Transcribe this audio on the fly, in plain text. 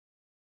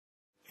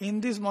In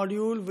this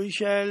module, we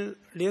shall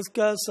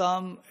discuss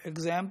some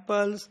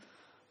examples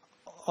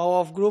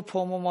of group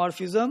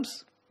homomorphisms.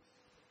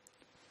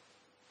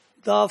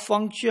 The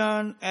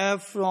function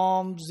f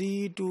from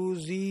z to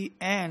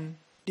zn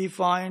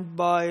defined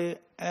by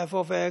f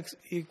of x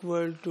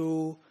equal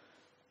to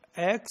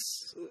x,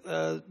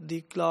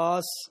 the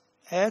class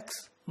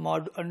x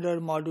under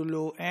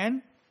modulo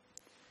n,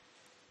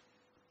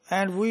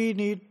 and we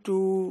need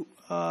to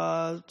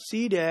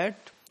see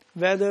that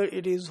whether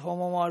it is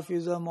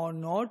homomorphism or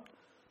not.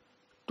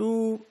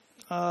 To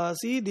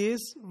see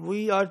this,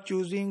 we are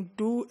choosing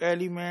two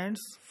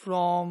elements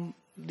from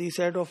the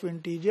set of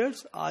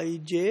integers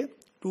ij,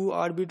 two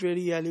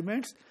arbitrary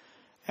elements,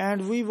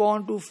 and we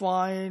want to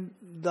find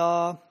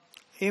the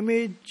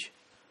image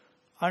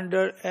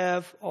under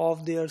f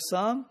of their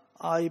sum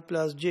I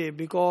plus j,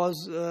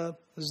 because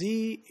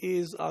z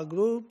is a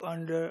group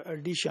under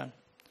addition.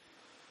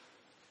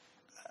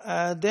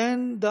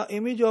 Then the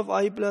image of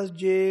I plus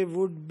j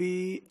would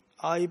be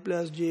I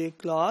plus j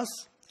class,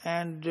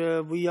 and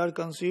we are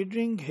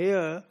considering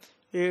here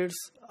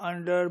it's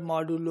under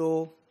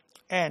modulo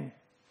n.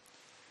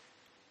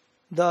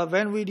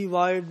 When we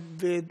divide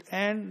with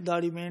n,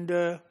 the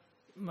remainder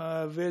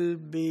will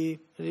be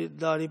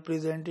the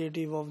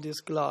representative of this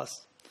class.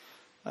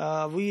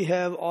 We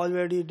have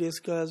already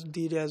discussed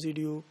the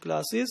residue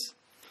classes,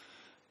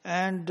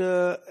 and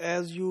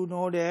as you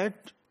know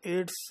that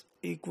it's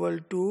equal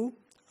to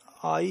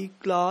I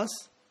class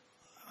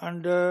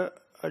under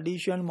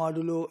addition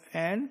modulo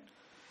n,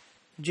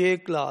 j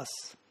class,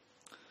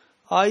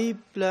 I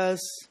plus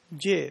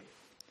j,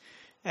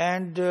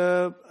 and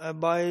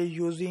by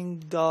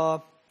using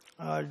the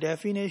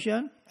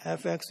definition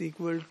fx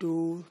equal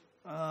to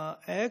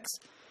x,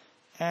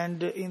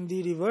 and in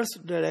the reverse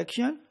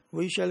direction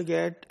we shall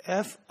get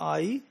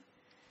fi,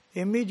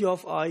 image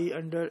of I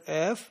under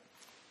f,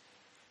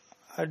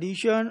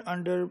 addition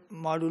under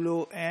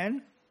modulo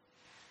n,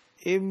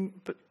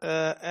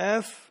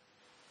 f,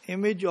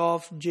 image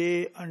of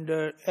j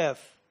under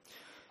f.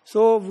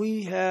 So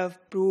we have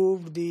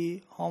proved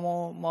the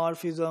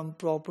homomorphism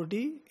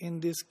property in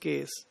this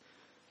case.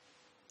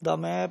 The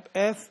map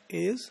f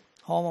is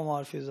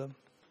homomorphism.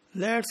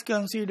 Let's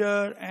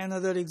consider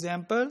another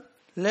example.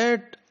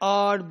 Let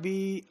R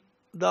be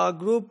the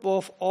group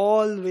of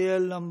all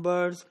real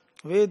numbers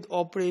with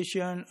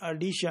operation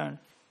addition,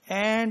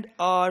 and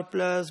R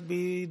plus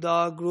be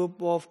the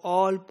group of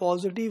all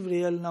positive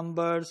real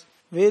numbers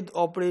with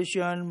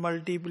operation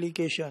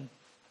multiplication.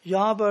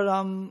 यहाँ पर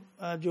हम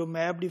जो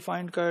map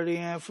define कर रहे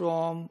हैं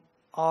from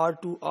R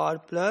to R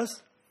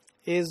plus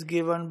is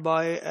given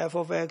by f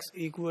of x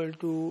equal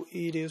to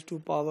e raised to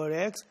power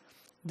x,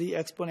 the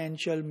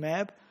exponential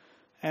map,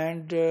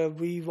 and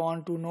we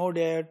want to know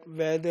that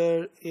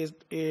whether it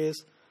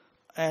is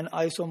an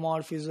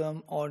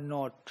isomorphism or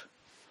not.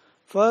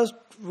 First,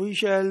 we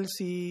shall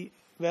see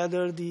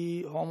whether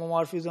the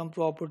homomorphism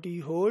property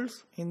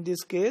holds in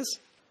this case.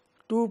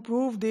 To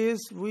prove this,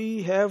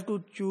 we have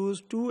to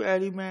choose two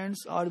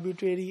elements,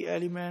 arbitrary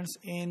elements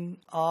in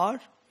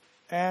R,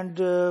 and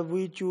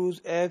we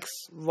choose x,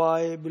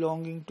 y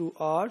belonging to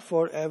R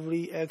for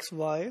every x,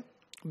 y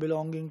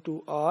belonging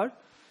to R.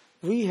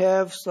 We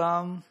have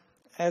some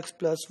x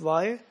plus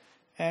y,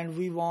 and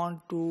we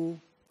want to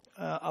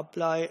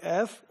apply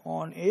f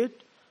on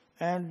it,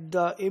 and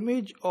the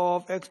image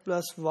of x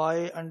plus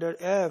y under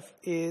f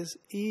is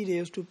e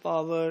raised to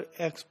power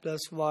x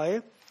plus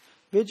y,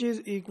 which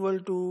is equal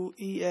to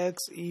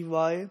ex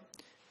ey,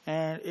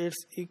 and it's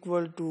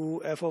equal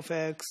to f of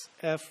x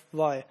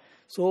fy.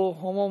 So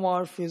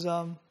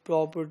homomorphism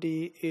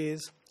property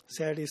is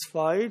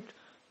satisfied.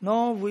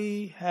 Now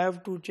we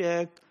have to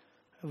check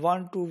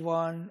 1 to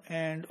 1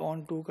 and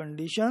on two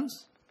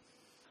conditions.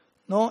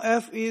 Now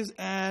f is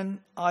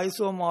an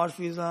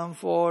isomorphism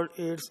for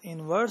its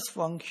inverse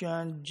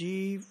function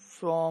g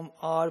from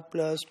r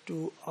plus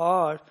to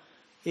r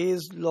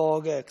is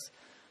log x.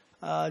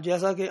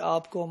 जैसा कि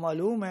आपको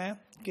मालूम है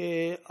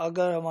कि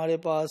अगर हमारे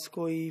पास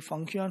कोई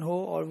function हो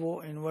और वो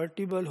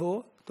इन्वर्टिबल हो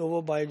तो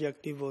वो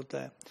बाइजेक्टिव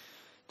होता है.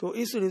 तो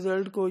इस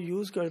रिजल्ट को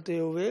यूज़ करते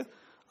हुए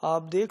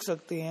आप देख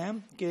सकते हैं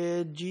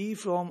कि g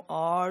from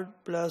r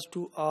plus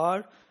to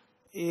r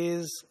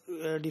is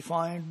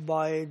defined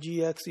by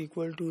gx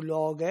equal to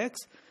log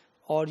x,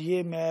 और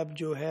ये मैप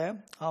जो है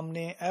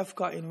हमने f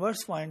का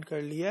इन्वर्स फाइंड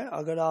कर लिया है.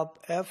 अगर आप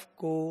f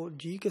को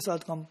g के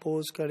साथ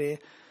कंपोज करें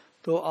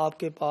तो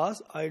आपके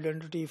पास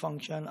आइडेंटिटी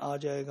फंक्शन आ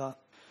जाएगा.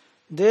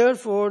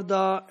 Therefore,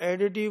 the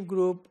additive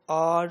group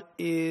R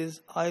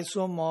is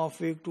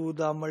isomorphic to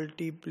the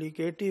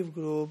multiplicative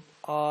group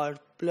R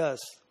plus.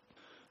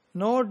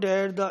 Note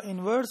that the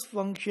inverse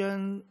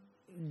function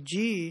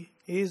g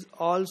is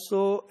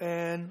also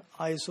an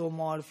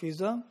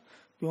isomorphism,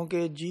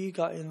 क्योंकि g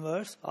का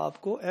इन्वर्स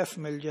आपको f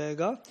मिल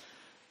जाएगा.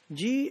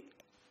 g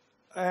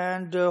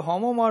and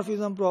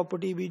homomorphism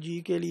property भी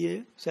g के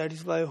लिए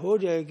satisfy हो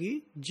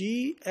जाएगी.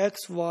 g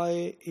x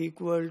y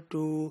equal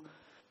to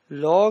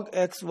log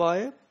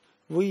xy,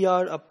 we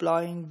are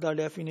applying the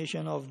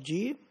definition of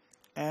g,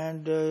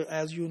 And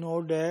as you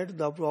know that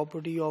the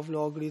property of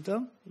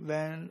logarithm,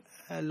 when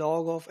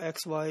log of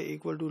xy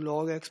equal to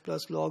log x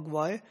plus log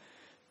y,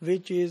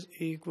 which is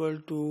equal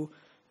to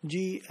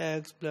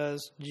gx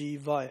plus gy.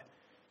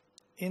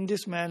 In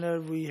this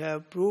manner we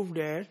have proved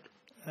that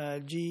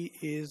G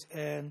is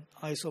an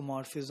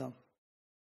isomorphism.